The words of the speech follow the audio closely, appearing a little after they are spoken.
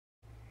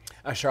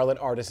A Charlotte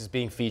artist is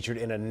being featured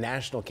in a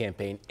national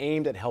campaign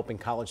aimed at helping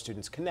college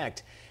students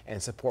connect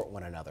and support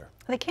one another.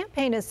 The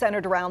campaign is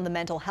centered around the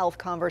mental health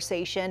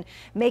conversation,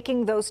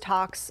 making those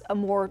talks a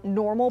more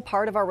normal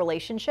part of our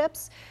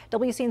relationships.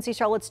 WCNC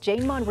Charlotte's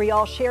Jane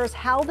Monreal shares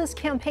how this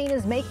campaign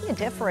is making a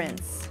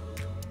difference.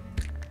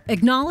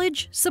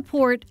 Acknowledge,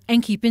 support,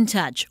 and keep in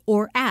touch,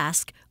 or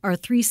ASK, are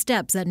 3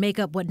 steps that make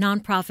up what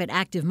nonprofit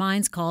Active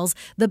Minds calls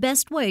the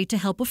best way to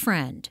help a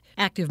friend.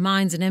 Active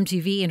Minds and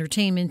MTV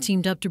Entertainment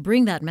teamed up to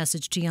bring that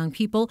message to young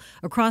people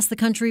across the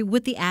country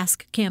with the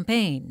ASK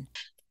campaign.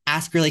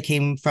 ASK really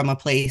came from a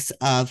place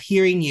of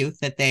hearing youth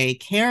that they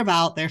care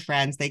about their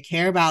friends, they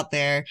care about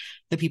the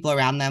people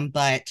around them,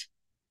 but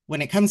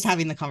when it comes to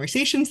having the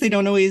conversations, they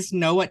don't always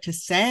know what to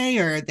say,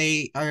 or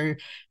they are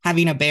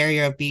having a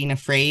barrier of being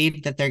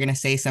afraid that they're going to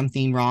say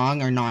something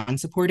wrong or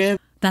non-supportive.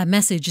 That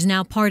message is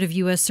now part of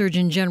U.S.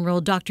 Surgeon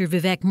General Dr.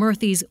 Vivek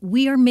Murthy's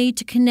We Are Made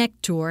to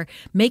Connect tour,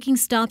 making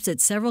stops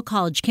at several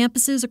college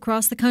campuses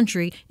across the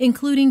country,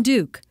 including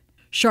Duke.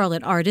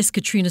 Charlotte artist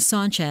Katrina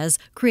Sanchez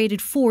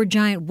created 4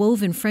 giant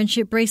woven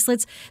friendship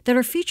bracelets that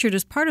are featured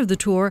as part of the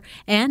tour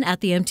and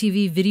at the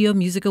MTV Video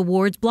Music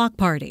Awards block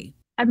party.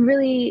 I'm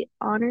really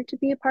honored to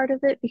be a part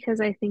of it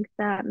because I think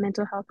that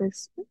mental health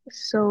is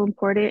so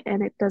important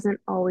and it doesn't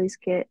always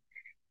get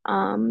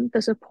the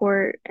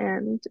support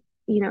and,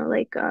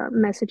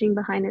 messaging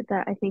behind it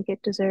that I think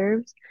it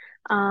deserves.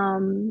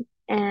 And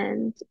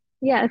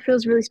yeah, it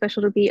feels really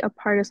special to be a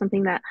part of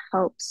something that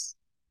helps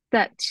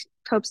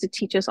to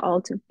teach us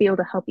all to be able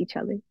to help each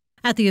other.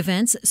 At the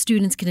events,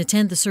 students can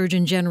attend the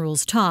Surgeon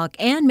General's talk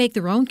and make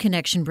their own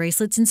connection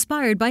bracelets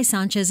inspired by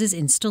Sanchez's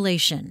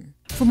installation.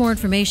 For more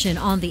information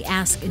on the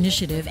ASK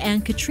initiative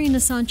and Katrina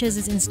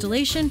Sanchez's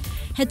installation,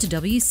 head to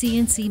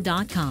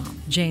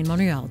WCNC.com. Jane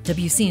Monreal,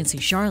 WCNC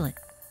Charlotte.